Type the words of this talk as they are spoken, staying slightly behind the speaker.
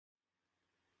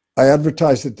I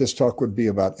advertised that this talk would be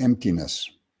about emptiness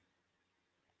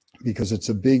because it's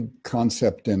a big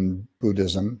concept in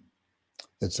Buddhism.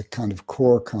 It's a kind of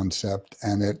core concept,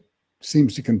 and it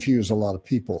seems to confuse a lot of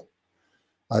people.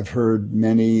 I've heard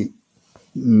many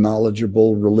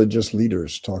knowledgeable religious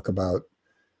leaders talk about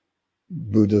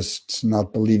Buddhists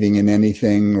not believing in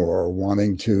anything or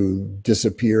wanting to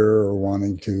disappear or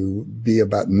wanting to be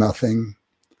about nothing.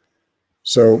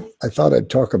 So I thought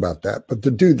I'd talk about that. But to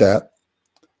do that,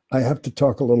 I have to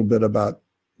talk a little bit about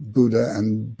Buddha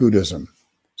and Buddhism.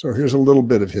 So here's a little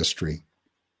bit of history.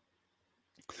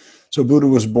 So Buddha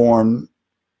was born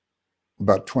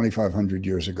about 2,500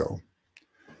 years ago,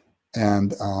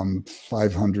 and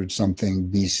 500 something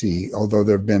BC, although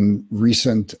there have been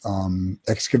recent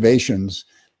excavations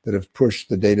that have pushed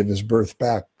the date of his birth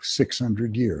back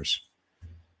 600 years.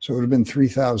 So it would have been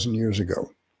 3,000 years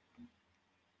ago.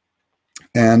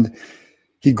 And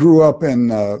he grew up in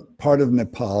part of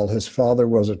Nepal. His father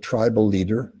was a tribal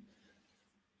leader.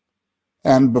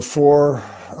 And before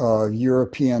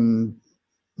European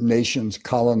nations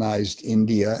colonized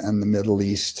India and the Middle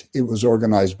East, it was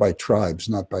organized by tribes,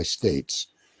 not by states.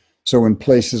 So in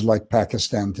places like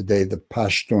Pakistan today, the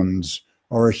Pashtuns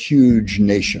are a huge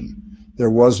nation. There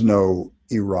was no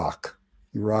Iraq.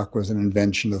 Iraq was an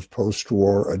invention of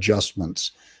post-war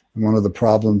adjustments. And one of the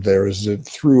problems there is that it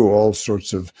threw all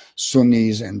sorts of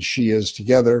Sunnis and Shias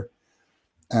together.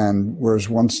 And whereas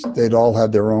once they'd all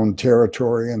had their own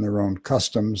territory and their own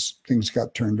customs, things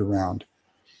got turned around.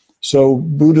 So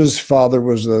Buddha's father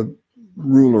was a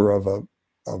ruler of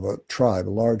a tribe, a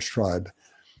large tribe.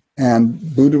 And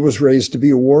Buddha was raised to be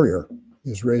a warrior.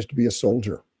 He was raised to be a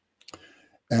soldier.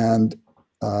 And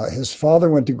his father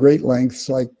went to great lengths,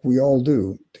 like we all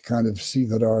do, to kind of see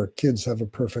that our kids have a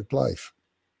perfect life.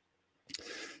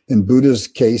 In Buddha's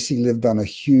case, he lived on a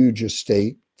huge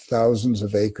estate, thousands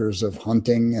of acres of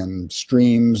hunting and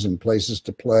streams and places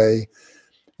to play.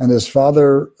 And his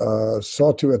father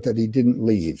saw to it that he didn't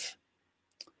leave.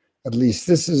 At least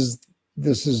this is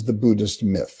the Buddhist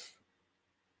myth.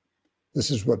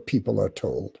 This is what people are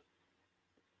told.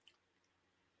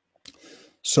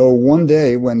 So one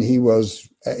day when he was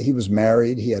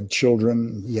married, he had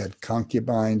children, he had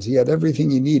concubines, he had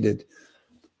everything he needed.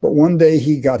 But one day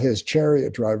he got his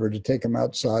chariot driver to take him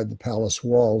outside the palace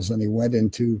walls, and he went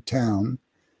into town.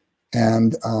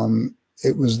 And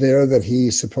it was there that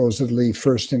he supposedly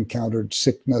first encountered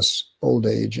sickness, old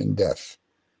age, and death.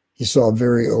 He saw a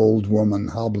very old woman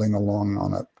hobbling along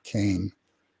on a cane,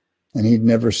 and he'd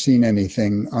never seen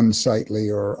anything unsightly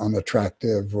or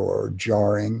unattractive or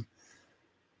jarring.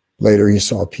 Later, he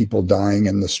saw people dying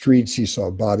in the streets. He saw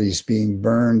bodies being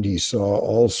burned. He saw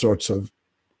all sorts of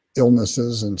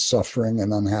illnesses and suffering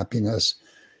and unhappiness.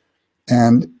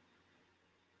 And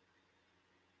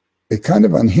it kind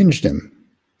of unhinged him.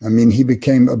 I mean, he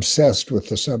became obsessed with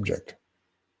the subject.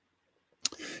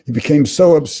 He became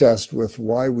so obsessed with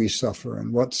why we suffer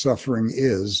and what suffering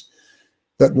is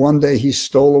that one day he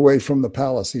stole away from the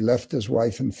palace. He left his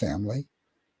wife and family.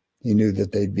 He knew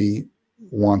that they'd be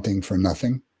wanting for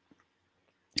nothing.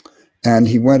 And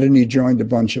he went and he joined a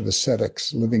bunch of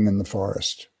ascetics living in the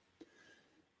forest.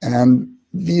 And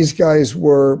these guys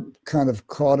were kind of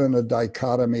caught in a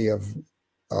dichotomy of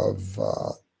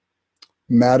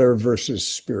matter versus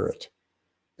spirit.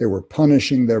 They were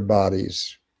punishing their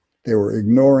bodies. They were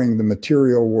ignoring the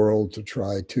material world to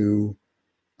try to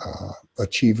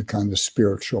achieve a kind of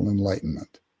spiritual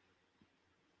enlightenment.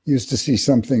 You used to see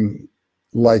something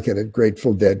like it at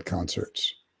Grateful Dead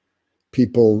concerts.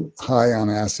 People high on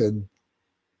acid,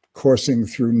 coursing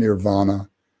through nirvana,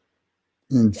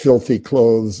 in filthy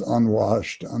clothes,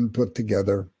 unwashed, unput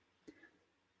together.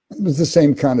 It was the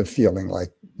same kind of feeling,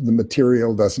 like the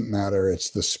material doesn't matter, it's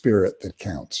the spirit that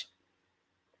counts.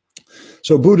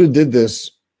 So Buddha did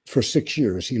this for 6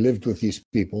 years. He lived with these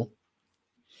people.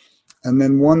 And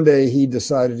then one day he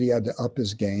decided he had to up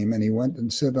his game, and he went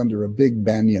and sat under a big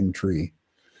banyan tree.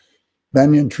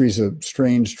 Banyan tree is a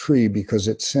strange tree because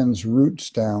it sends roots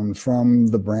down from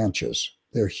the branches.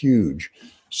 They're huge.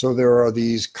 So there are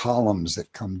these columns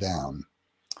that come down,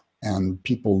 and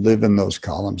people live in those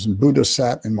columns. And Buddha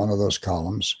sat in one of those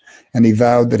columns, and he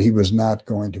vowed that he was not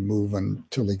going to move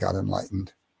until he got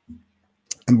enlightened.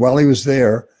 And while he was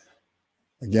there,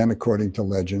 again, according to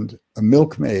legend, a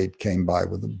milkmaid came by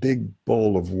with a big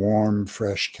bowl of warm,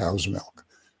 fresh cow's milk,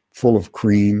 full of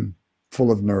cream, full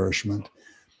of nourishment.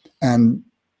 And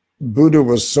Buddha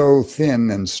was so thin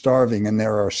and starving, and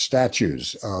there are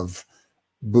statues of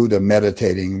Buddha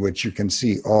meditating, which you can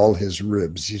see all his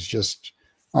ribs. He's just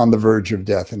on the verge of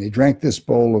death. And he drank this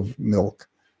bowl of milk,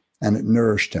 and it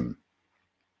nourished him,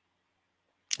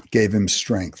 gave him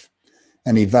strength.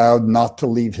 and he vowed not to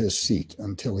leave his seat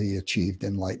until he achieved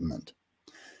enlightenment.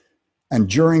 And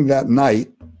during that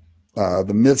night,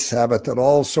 the myths have it that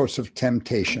all sorts of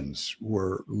temptations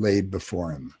were laid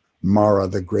before him. Mara,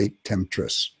 the great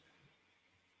temptress,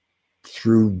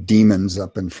 threw demons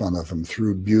up in front of him,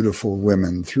 threw beautiful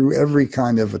women, threw every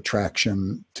kind of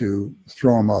attraction to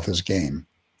throw him off his game.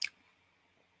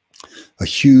 A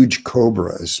huge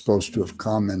cobra is supposed to have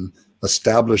come and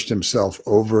established himself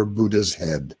over Buddha's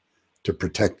head to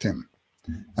protect him.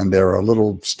 And there are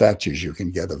little statues you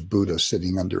can get of Buddha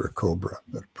sitting under a cobra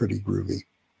that are pretty groovy.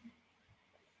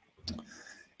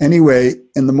 Anyway,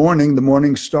 in the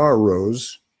morning star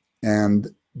rose, and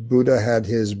Buddha had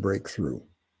his breakthrough.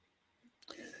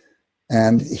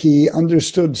 And he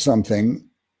understood something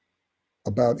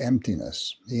about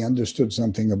emptiness. He understood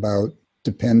something about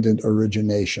dependent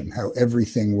origination, how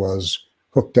everything was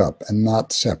hooked up and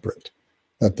not separate,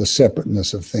 that the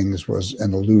separateness of things was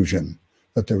an illusion,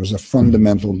 that there was a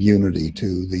fundamental unity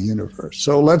to the universe.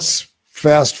 So let's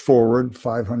fast forward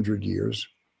 500 years.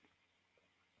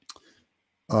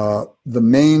 The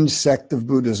main sect of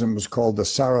Buddhism was called the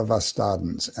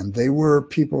Sarvastadins, and they were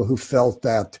people who felt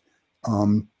that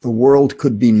the world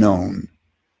could be known,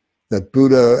 that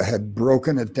Buddha had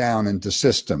broken it down into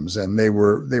systems, and they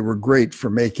were great for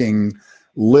making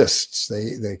lists.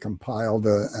 They compiled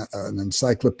an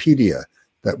encyclopedia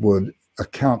that would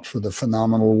account for the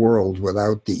phenomenal world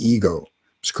without the ego.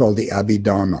 It's called the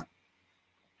Abhidharma.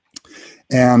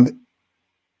 And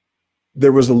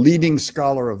there was a leading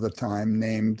scholar of the time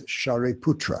named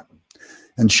Shariputra.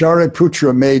 And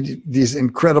Shariputra made these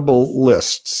incredible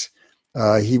lists.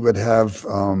 He would have,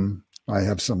 I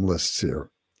have some lists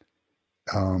here.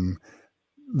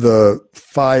 The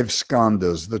 5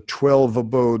 skandhas, the 12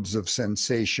 abodes of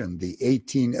sensation, the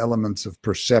 18 elements of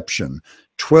perception,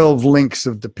 12 links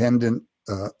of dependent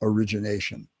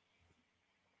origination.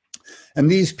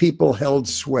 And these people held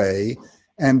sway.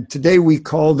 And today we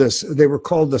call this, they were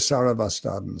called the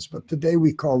Sarvastadins, but today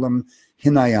we call them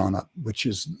Hinayana, which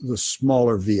is the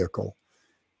smaller vehicle,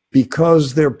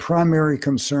 because their primary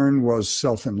concern was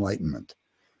self-enlightenment.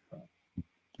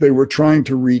 They were trying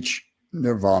to reach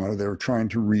nirvana, they were trying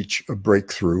to reach a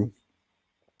breakthrough,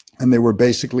 and they were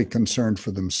basically concerned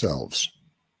for themselves.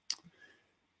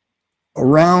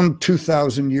 Around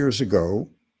 2,000 years ago,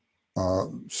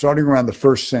 starting around the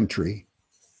 1st century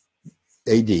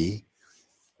AD,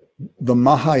 the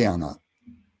Mahayana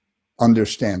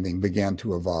understanding began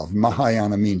to evolve.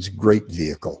 Mahayana means great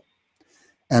vehicle.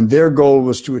 And their goal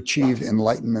was to achieve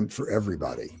enlightenment for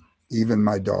everybody, even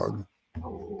my dog.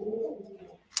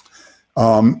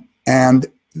 And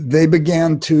they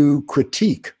began to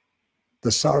critique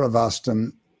the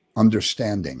Sarvastan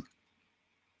understanding.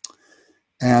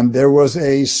 And there was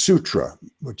a sutra,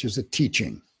 which is a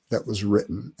teaching that was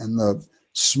written. And the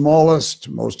smallest,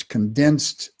 most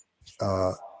condensed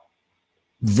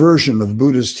version of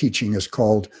Buddha's teaching is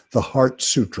called the Heart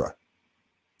Sutra.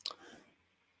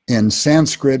 In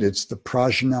Sanskrit, it's the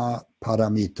Prajna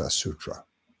Paramita Sutra.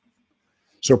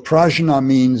 So prajna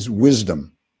means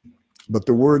wisdom, but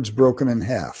the word's broken in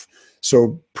half.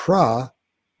 So pra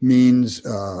means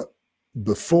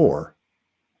before,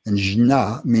 and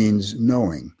jna means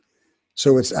knowing.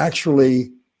 So it's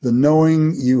actually the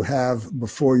knowing you have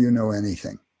before you know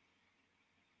anything.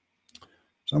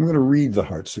 So I'm going to read the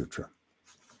Heart Sutra,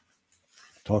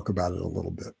 talk about it a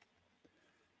little bit.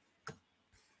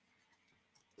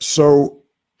 So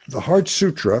the Heart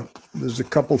Sutra, there's a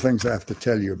couple things I have to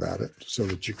tell you about it so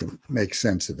that you can make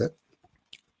sense of it.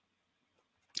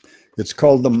 It's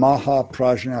called the Maha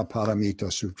Prajna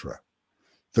Paramita Sutra,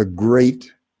 the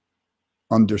great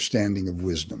understanding of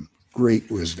wisdom, great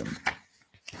wisdom.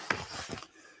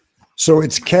 So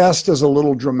it's cast as a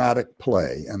little dramatic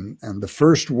play, and the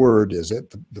first word is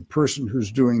it, the person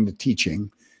who's doing the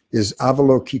teaching is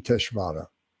Avalokiteshvara.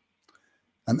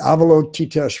 And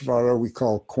Avalokiteshvara we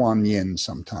call Kuan Yin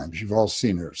sometimes. You've all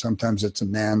seen her. Sometimes it's a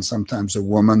man, sometimes a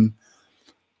woman.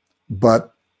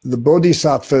 But the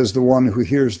Bodhisattva is the one who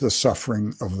hears the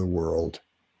suffering of the world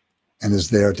and is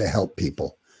there to help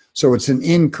people. So it's an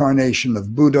incarnation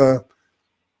of Buddha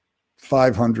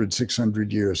 500,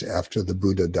 600 years after the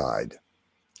Buddha died.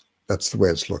 That's the way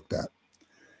it's looked at.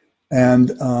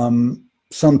 And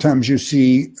sometimes you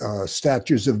see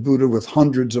statues of Buddha with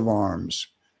hundreds of arms.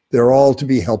 They're all to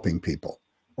be helping people,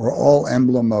 or all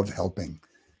emblem of helping.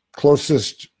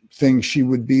 Closest thing she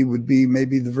would be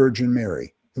maybe the Virgin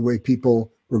Mary, the way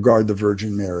people regard the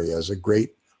Virgin Mary as a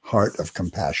great heart of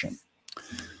compassion.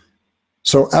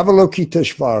 So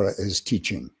Avalokiteshvara is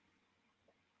teaching.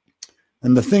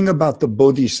 And the thing about the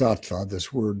Bodhisattva,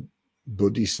 this word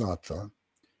Bodhisattva,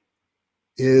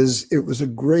 is it was a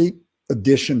great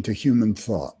addition to human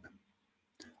thought.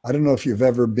 I don't know if you've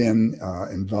ever been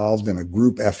involved in a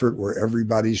group effort where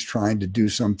everybody's trying to do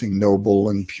something noble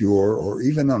and pure, or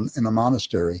even in a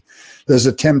monastery. There's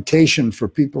a temptation for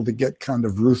people to get kind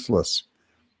of ruthless.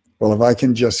 Well, if I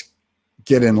can just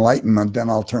get enlightenment,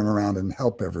 then I'll turn around and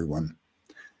help everyone.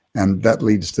 And that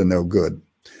leads to no good.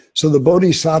 So the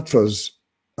Bodhisattva's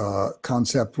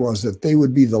concept was that they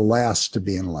would be the last to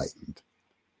be enlightened.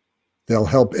 They'll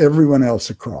help everyone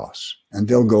else across, and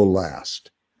they'll go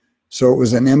last. So it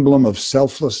was an emblem of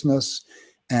selflessness,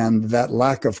 and that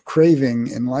lack of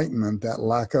craving enlightenment, that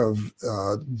lack of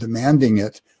demanding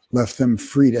it, left them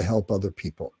free to help other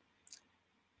people.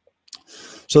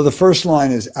 So the first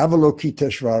line is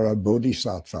Avalokiteshvara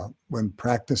Bodhisattva, when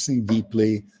practicing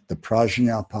deeply the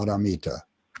Prajna Paramita,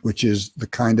 which is the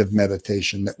kind of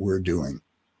meditation that we're doing,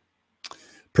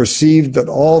 perceived that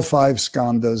all five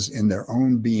skandhas in their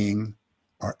own being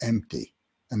are empty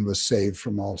and was saved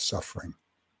from all suffering.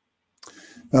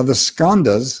 Now the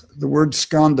skandhas, the word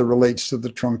skandha relates to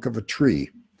the trunk of a tree.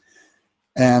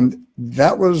 And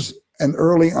that was an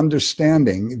early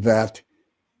understanding that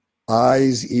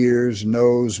eyes, ears,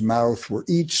 nose, mouth were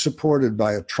each supported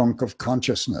by a trunk of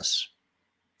consciousness.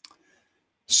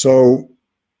 So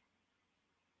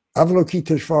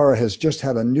Avalokiteshvara has just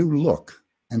had a new look,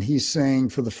 and he's saying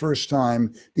for the first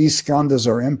time, these skandhas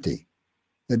are empty.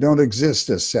 They don't exist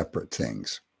as separate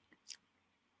things.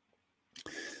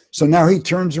 So now he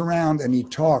turns around and he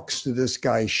talks to this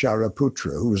guy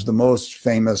Shariputra, who was the most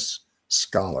famous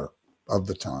scholar of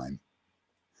the time.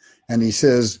 And he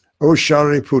says, "O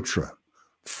Shariputra,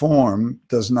 form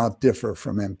does not differ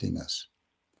from emptiness.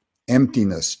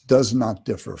 Emptiness does not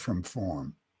differ from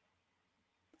form.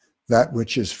 That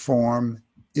which is form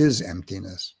is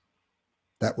emptiness.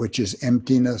 That which is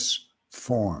emptiness,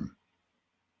 form.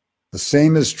 The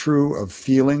same is true of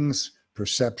feelings,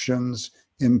 perceptions,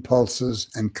 impulses,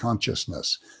 and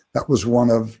consciousness." That was one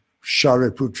of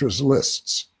Shariputra's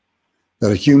lists,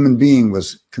 that a human being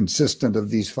was consistent of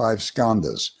these five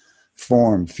skandhas: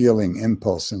 form, feeling,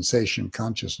 impulse, sensation,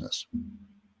 consciousness.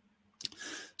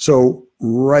 So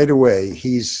right away,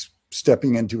 he's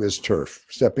stepping into his turf,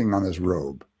 stepping on his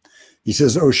robe. He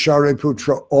says, "O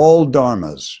Shariputra, all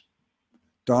dharmas,"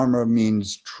 dharma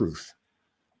means truth,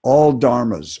 "all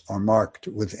dharmas are marked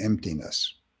with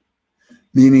emptiness,"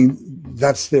 meaning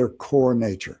that's their core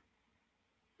nature.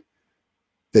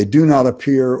 They do not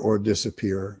appear or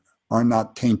disappear, are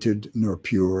not tainted nor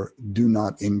pure, do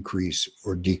not increase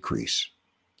or decrease.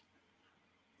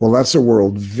 Well, that's a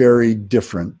world very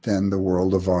different than the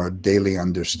world of our daily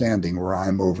understanding, where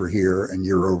I'm over here and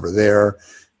you're over there.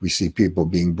 We see people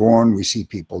being born, we see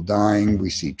people dying, we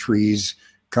see trees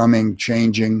coming,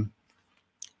 changing.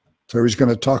 So he's going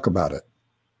to talk about it.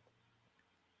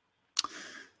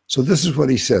 So this is what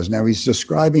he says. Now he's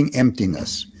describing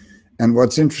emptiness. And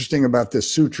what's interesting about this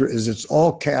sutra is it's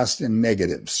all cast in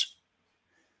negatives.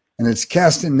 And it's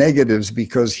cast in negatives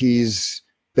because he's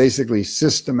basically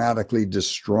systematically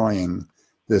destroying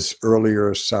this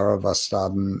earlier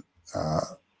Saravastadan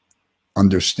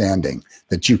understanding,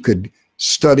 that you could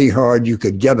study hard, you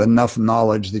could get enough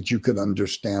knowledge that you could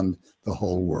understand the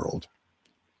whole world.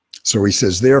 So he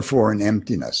says, therefore, in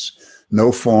emptiness,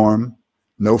 no form,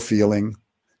 no feeling,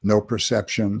 no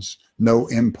perceptions, no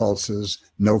impulses,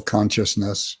 no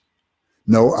consciousness,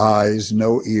 no eyes,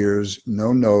 no ears,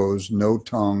 no nose, no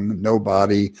tongue, no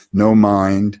body, no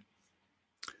mind,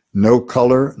 no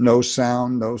color, no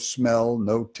sound, no smell,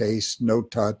 no taste, no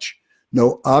touch,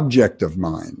 no object of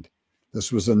mind.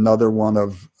 This was another one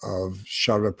of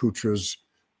Shariputra's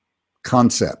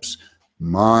concepts.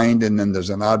 Mind, and then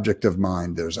there's an object of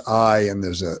mind. There's I, and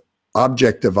there's an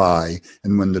object of I.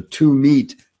 And when the two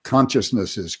meet,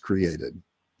 consciousness is created.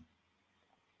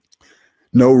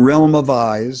 No realm of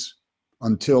eyes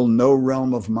until no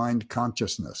realm of mind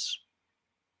consciousness.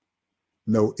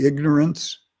 No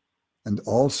ignorance, and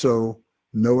also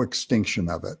no extinction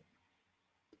of it.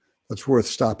 That's worth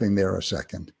stopping there a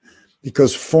second,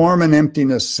 because form and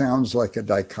emptiness sounds like a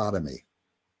dichotomy.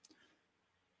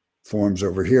 Form's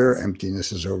over here,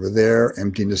 emptiness is over there.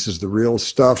 Emptiness is the real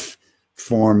stuff.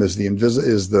 Form is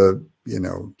the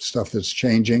stuff that's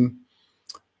changing.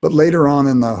 But later on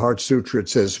in the Heart Sutra, it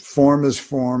says form is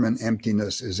form and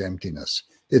emptiness is emptiness.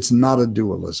 It's not a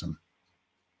dualism.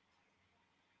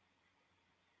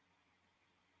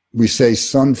 We say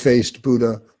sun-faced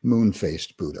Buddha,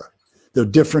 moon-faced Buddha. They're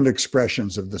different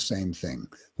expressions of the same thing,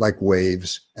 like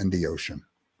waves and the ocean.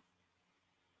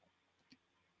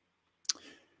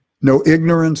 No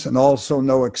ignorance, and also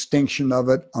no extinction of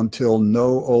it until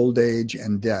no old age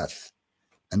and death,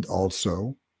 and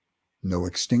also no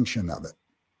extinction of it.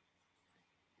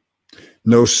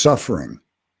 No suffering,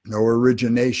 no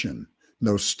origination,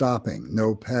 no stopping,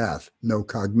 no path, no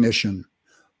cognition,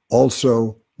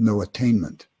 also no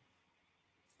attainment.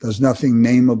 There's nothing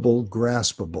nameable,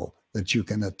 graspable that you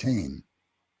can attain.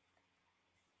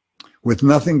 With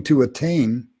nothing to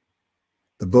attain,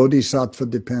 the bodhisattva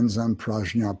depends on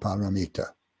prajna paramita.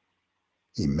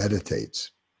 He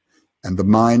meditates, and the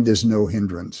mind is no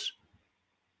hindrance.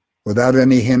 Without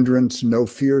any hindrance, no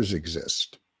fears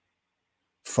exist.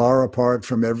 Far apart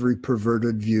from every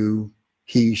perverted view,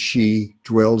 he, she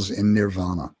dwells in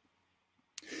nirvana.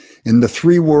 In the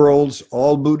three worlds,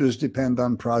 all Buddhas depend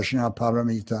on prajna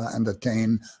paramita and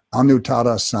attain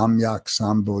anuttara samyak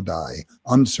sambodhi,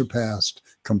 unsurpassed,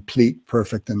 complete,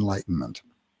 perfect enlightenment.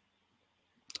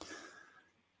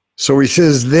 So he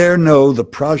says, there know the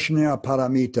prajna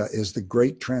paramita is the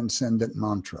great transcendent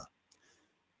mantra.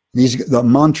 The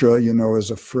mantra, you know,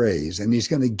 is a phrase, and he's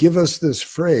going to give us this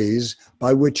phrase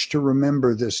by which to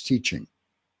remember this teaching.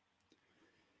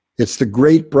 It's the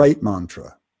great bright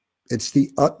mantra. It's the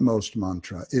utmost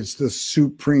mantra. It's the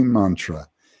supreme mantra,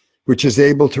 which is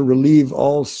able to relieve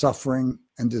all suffering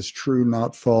and is true,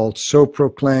 not false. So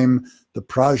proclaim the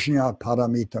prajna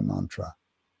paramita mantra.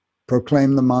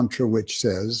 Proclaim the mantra which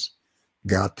says,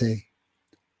 gate,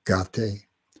 gate,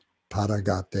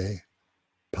 paragate,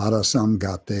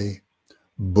 parasamgate,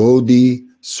 bodhi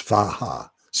svaha.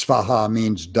 Svaha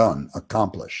means done,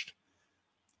 accomplished.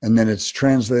 And then it's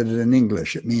translated in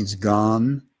English. It means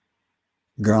gone,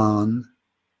 gone,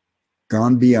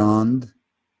 gone beyond,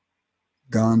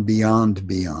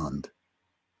 beyond.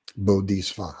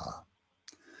 Bodhisvaha.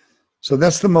 So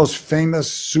that's the most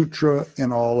famous sutra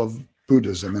in all of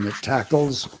Buddhism, and it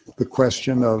tackles the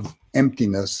question of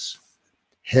emptiness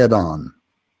head on.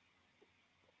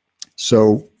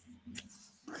 So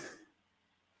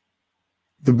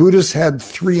the Buddhists had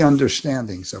three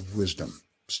understandings of wisdom,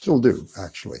 still do,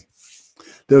 actually.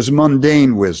 There's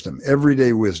mundane wisdom,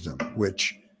 everyday wisdom,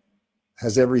 which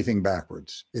has everything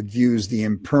backwards. It views the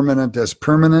impermanent as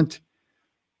permanent.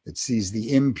 It sees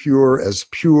the impure as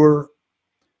pure.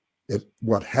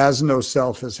 What has no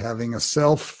self as having a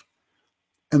self.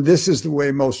 And this is the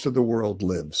way most of the world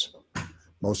lives.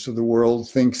 Most of the world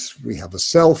thinks we have a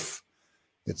self.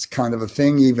 It's kind of a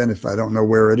thing, even if I don't know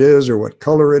where it is or what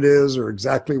color it is or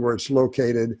exactly where it's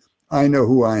located, I know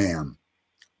who I am.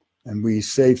 And we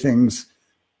say things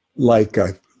like,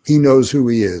 he knows who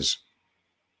he is.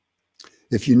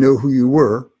 If you know who you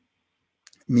were,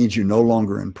 it means you're no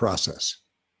longer in process.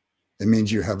 It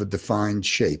means you have a defined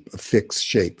shape, a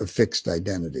fixed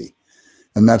identity.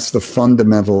 And that's the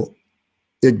fundamental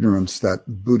ignorance that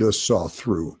Buddha saw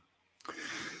through.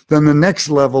 Then the next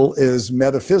level is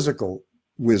metaphysical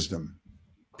wisdom.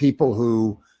 People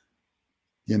who,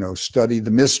 you know, study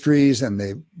the mysteries,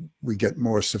 and we get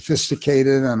more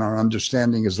sophisticated and our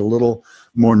understanding is a little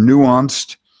more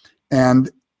nuanced. And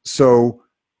so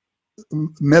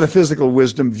metaphysical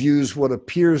wisdom views what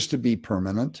appears to be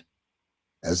permanent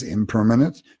as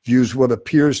impermanent, views what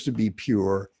appears to be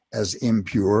pure as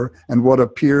impure, and what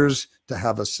appears to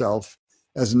have a self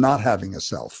as not having a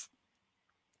self.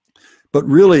 But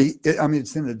really,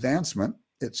 it's an advancement.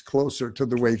 It's closer to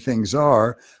the way things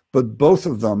are, but both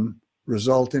of them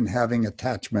result in having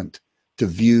attachment to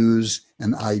views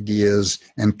and ideas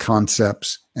and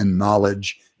concepts and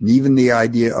knowledge, and even the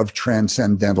idea of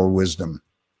transcendental wisdom.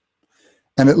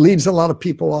 And it leads a lot of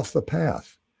people off the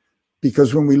path,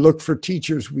 because when we look for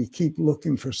teachers, we keep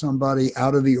looking for somebody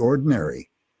out of the ordinary.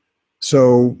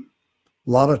 So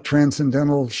a lot of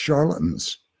transcendental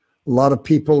charlatans, a lot of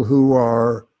people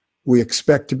who we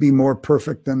expect to be more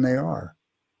perfect than they are.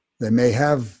 They may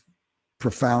have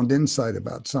profound insight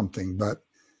about something, but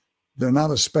they're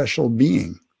not a special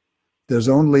being. There's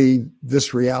only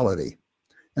this reality.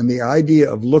 And the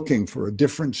idea of looking for a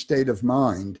different state of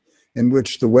mind in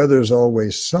which the weather's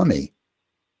always sunny,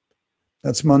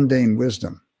 that's mundane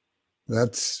wisdom.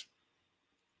 That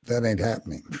ain't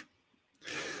happening.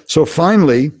 So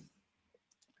finally,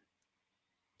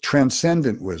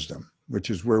 transcendent wisdom, which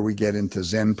is where we get into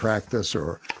Zen practice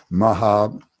or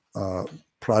Maha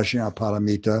Prajna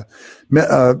Paramita.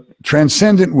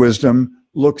 Transcendent wisdom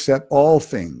looks at all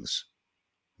things,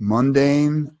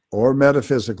 mundane or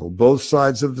metaphysical, both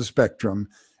sides of the spectrum,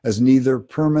 as neither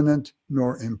permanent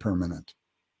nor impermanent.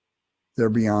 They're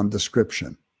beyond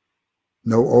description.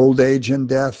 No old age and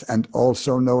death, and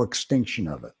also no extinction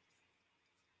of it.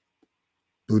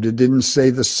 Buddha didn't say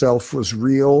the self was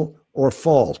real or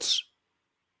false.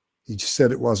 He just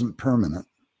said it wasn't permanent.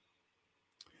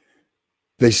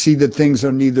 They see that things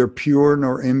are neither pure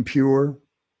nor impure,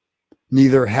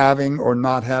 neither having or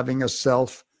not having a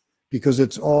self, because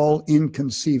it's all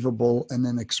inconceivable and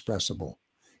inexpressible.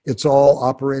 It's all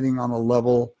operating on a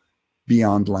level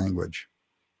beyond language.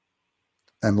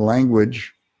 And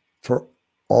language, for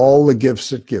all the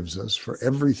gifts it gives us, for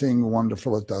everything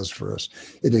wonderful it does for us,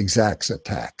 it exacts a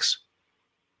tax.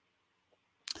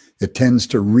 It tends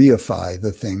to reify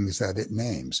the things that it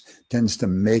names, tends to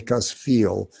make us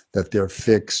feel that they're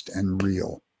fixed and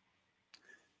real.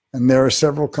 And there are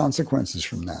several consequences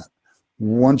from that.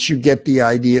 Once you get the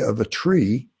idea of a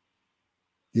tree,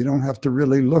 you don't have to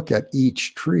really look at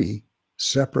each tree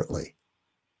separately.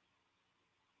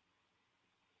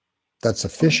 That's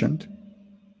efficient,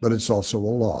 but it's also a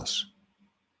loss.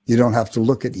 You don't have to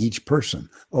look at each person.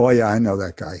 Oh, yeah, I know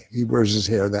that guy. He wears his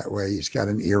hair that way. He's got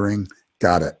an earring.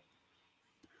 Got it.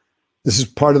 This is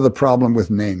part of the problem with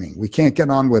naming. We can't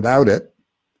get on without it,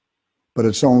 but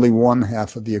it's only one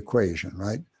half of the equation,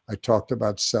 right? I talked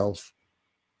about self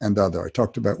and other. I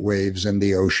talked about waves and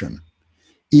the ocean.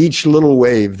 Each little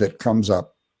wave that comes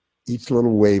up, each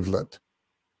little wavelet,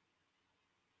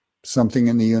 something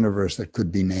in the universe that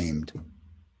could be named.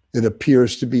 It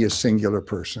appears to be a singular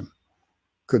person.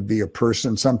 Could be a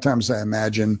person. Sometimes I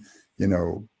imagine,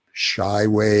 shy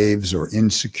waves or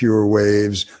insecure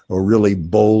waves or really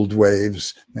bold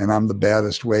waves, and I'm the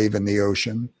baddest wave in the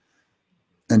ocean.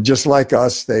 And just like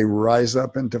us, they rise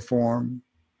up into form,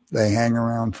 they hang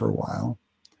around for a while,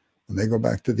 and they go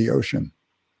back to the ocean.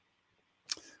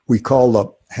 We call the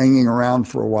hanging around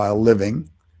for a while living,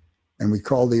 and we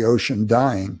call the ocean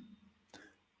dying.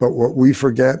 But what we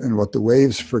forget and what the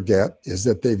waves forget is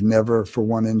that they've never for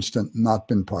one instant not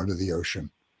been part of the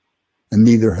ocean, and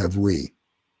neither have we.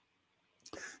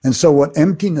 And so what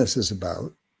emptiness is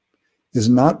about is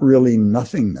not really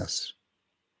nothingness.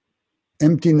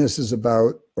 Emptiness is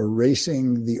about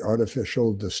erasing the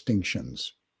artificial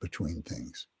distinctions between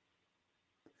things.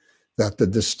 That the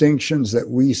distinctions that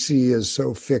we see as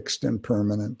so fixed and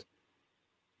permanent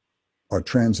are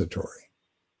transitory.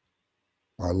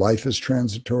 Our life is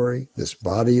transitory. This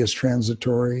body is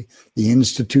transitory. The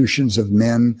institutions of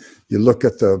men, you look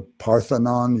at the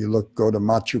Parthenon, go to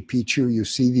Machu Picchu, you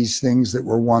see these things that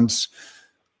were once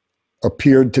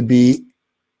appeared to be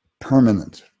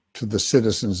permanent to the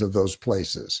citizens of those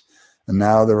places. And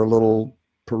now there are little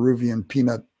Peruvian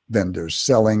peanut vendors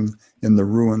selling in the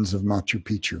ruins of Machu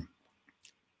Picchu.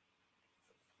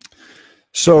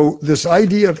 So this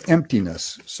idea of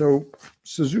emptiness. So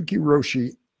Suzuki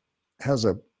Roshi has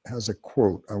a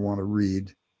quote I want to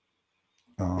read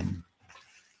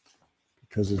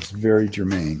because it's very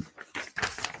germane.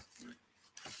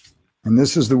 And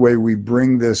this is the way we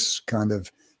bring this kind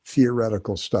of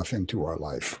theoretical stuff into our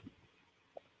life.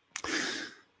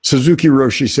 Suzuki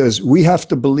Roshi says, we have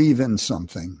to believe in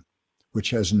something which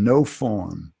has no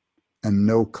form and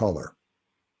no color.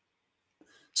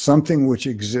 Something which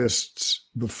exists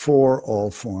before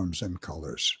all forms and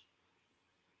colors.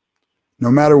 No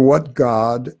matter what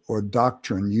God or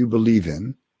doctrine you believe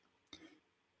in,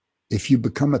 if you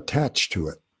become attached to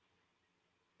it,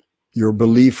 your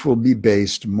belief will be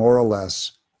based more or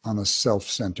less on a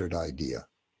self-centered idea.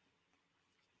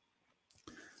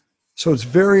 So it's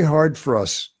very hard for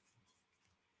us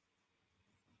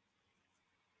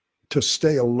to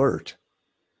stay alert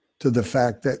to the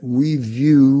fact that we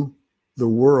view the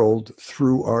world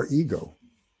through our ego.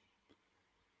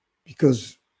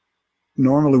 Because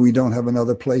normally we don't have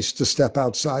another place to step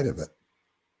outside of it.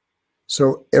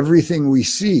 So everything we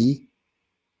see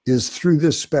is through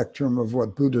this spectrum of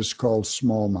what Buddhists call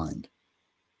small mind.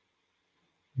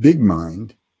 Big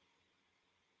mind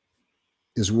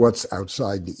is what's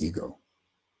outside the ego.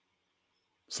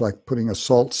 It's like putting a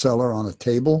salt cellar on a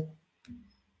table.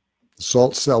 The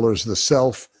salt cellar is the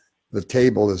self, the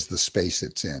table is the space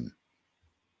it's in.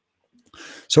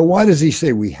 So why does he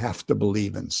say we have to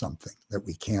believe in something that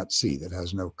we can't see, that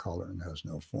has no color and has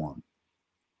no form?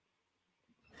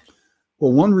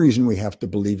 Well, one reason we have to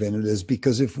believe in it is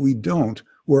because if we don't,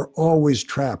 we're always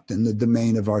trapped in the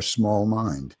domain of our small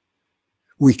mind.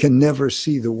 We can never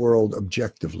see the world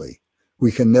objectively.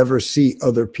 We can never see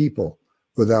other people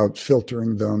without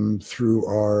filtering them through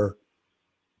our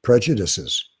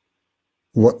prejudices,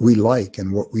 what we like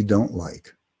and what we don't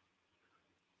like.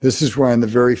 This is why in the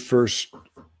very first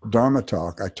Dharma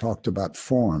talk, I talked about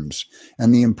forms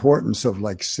and the importance of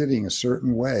sitting a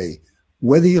certain way,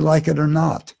 whether you like it or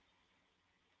not.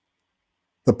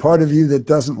 The part of you that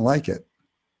doesn't like it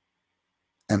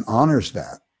and honors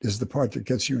that is the part that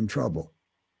gets you in trouble,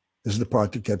 is the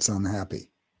part that gets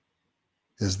unhappy,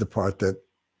 is the part that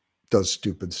does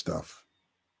stupid stuff.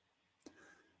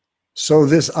 So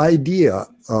this idea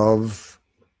of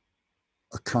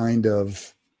a kind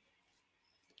of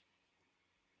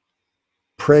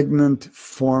pregnant,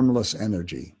 formless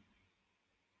energy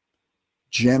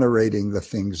generating the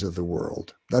things of the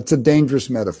world. That's a dangerous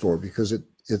metaphor because it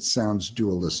sounds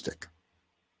dualistic.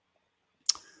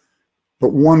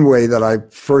 But one way that I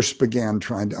first began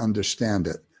trying to understand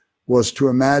it was to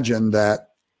imagine that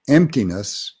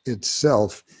emptiness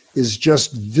itself is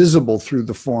just visible through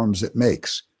the forms it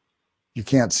makes. You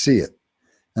can't see it.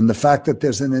 And the fact that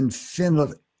there's an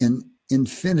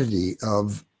infinity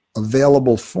of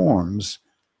available forms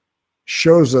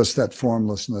shows us that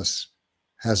formlessness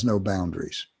has no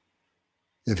boundaries.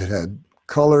 If it had a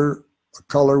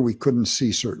color, we couldn't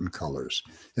see certain colors.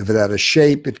 If it had a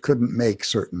shape, it couldn't make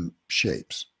certain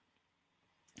shapes.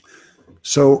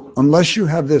 So unless you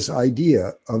have this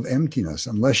idea of emptiness,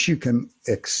 unless you can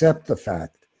accept the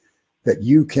fact that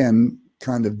you can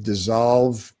kind of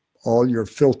dissolve all your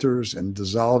filters and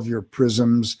dissolve your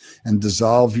prisms and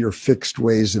dissolve your fixed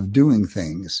ways of doing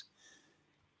things,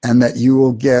 and that you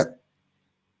will get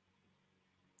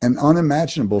an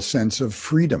unimaginable sense of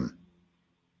freedom.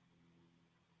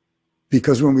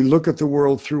 Because when we look at the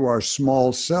world through our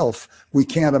small self, we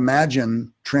can't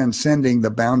imagine transcending the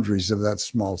boundaries of that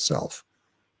small self.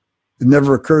 It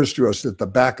never occurs to us that the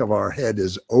back of our head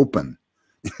is open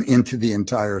into the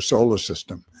entire solar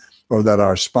system, or that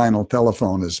our spinal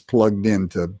telephone is plugged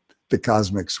into the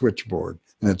cosmic switchboard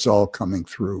and it's all coming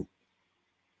through.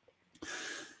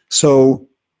 So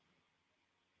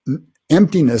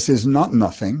emptiness is not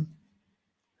nothing.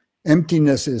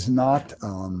 Emptiness is not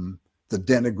the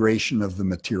denigration of the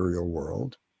material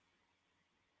world.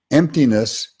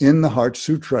 Emptiness, in the Heart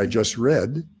Sutra I just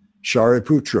read,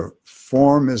 Shariputra,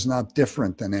 form is not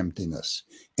different than emptiness.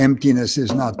 Emptiness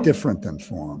is not different than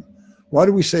form. Why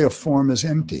do we say a form is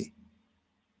empty?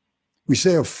 We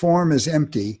say a form is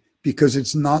empty because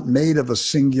it's not made of a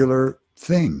singular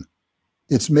thing.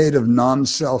 It's made of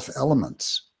non-self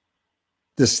elements.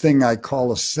 This thing I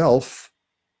call a self,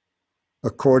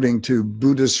 according to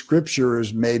Buddhist scripture,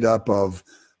 is made up of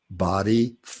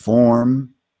body,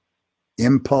 form,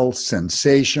 impulse,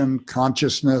 sensation,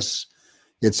 consciousness.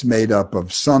 It's made up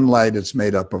of sunlight. It's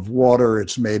made up of water.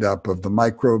 It's made up of the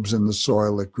microbes in the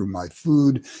soil that grew my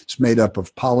food. It's made up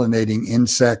of pollinating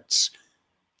insects.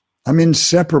 I'm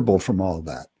inseparable from all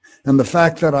that. And the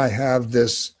fact that I have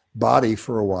this body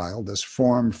for a while, this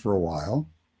form for a while,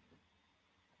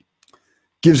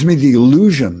 gives me the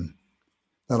illusion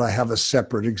that I have a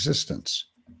separate existence.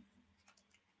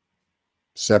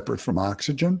 Separate from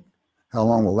oxygen? How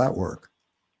long will that work?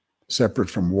 Separate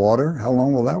from water? How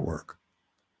long will that work?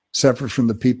 Separate from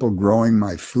the people growing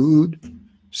my food?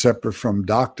 Separate from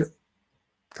doctor?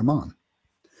 Come on.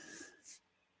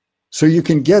 So you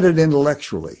can get it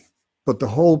intellectually, but the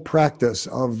whole practice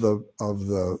of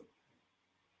the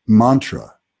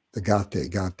mantra, the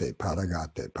gate,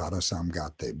 paragate,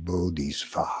 parasamgate,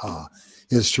 bodhisvaha,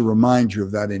 is to remind you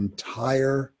of that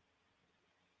entire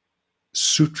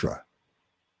sutra.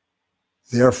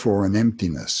 Therefore, an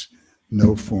emptiness,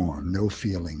 no form, no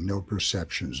feeling, no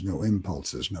perceptions, no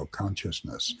impulses, no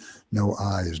consciousness, no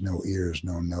eyes, no ears,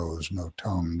 no nose, no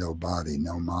tongue, no body,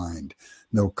 no mind,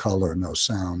 no color, no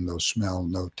sound, no smell,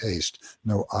 no taste,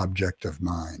 no object of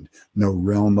mind, no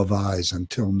realm of eyes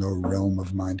until no realm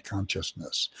of mind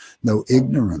consciousness, no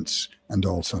ignorance and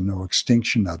also no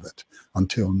extinction of it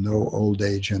until no old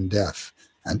age and death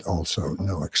and also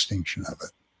no extinction of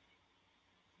it.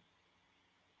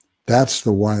 That's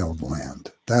the wild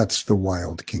land. That's the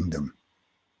wild kingdom.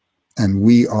 And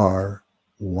we are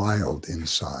wild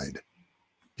inside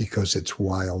because it's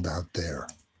wild out there.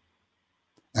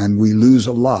 And we lose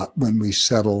a lot when we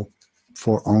settle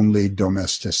for only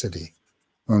domesticity,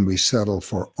 when we settle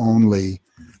for only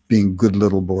being good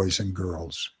little boys and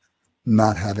girls,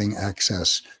 not having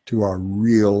access to our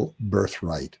real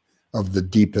birthright of the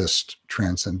deepest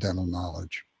transcendental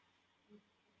knowledge.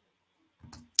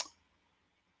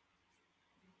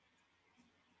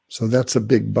 So that's a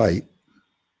big bite.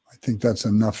 I think that's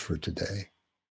enough for today.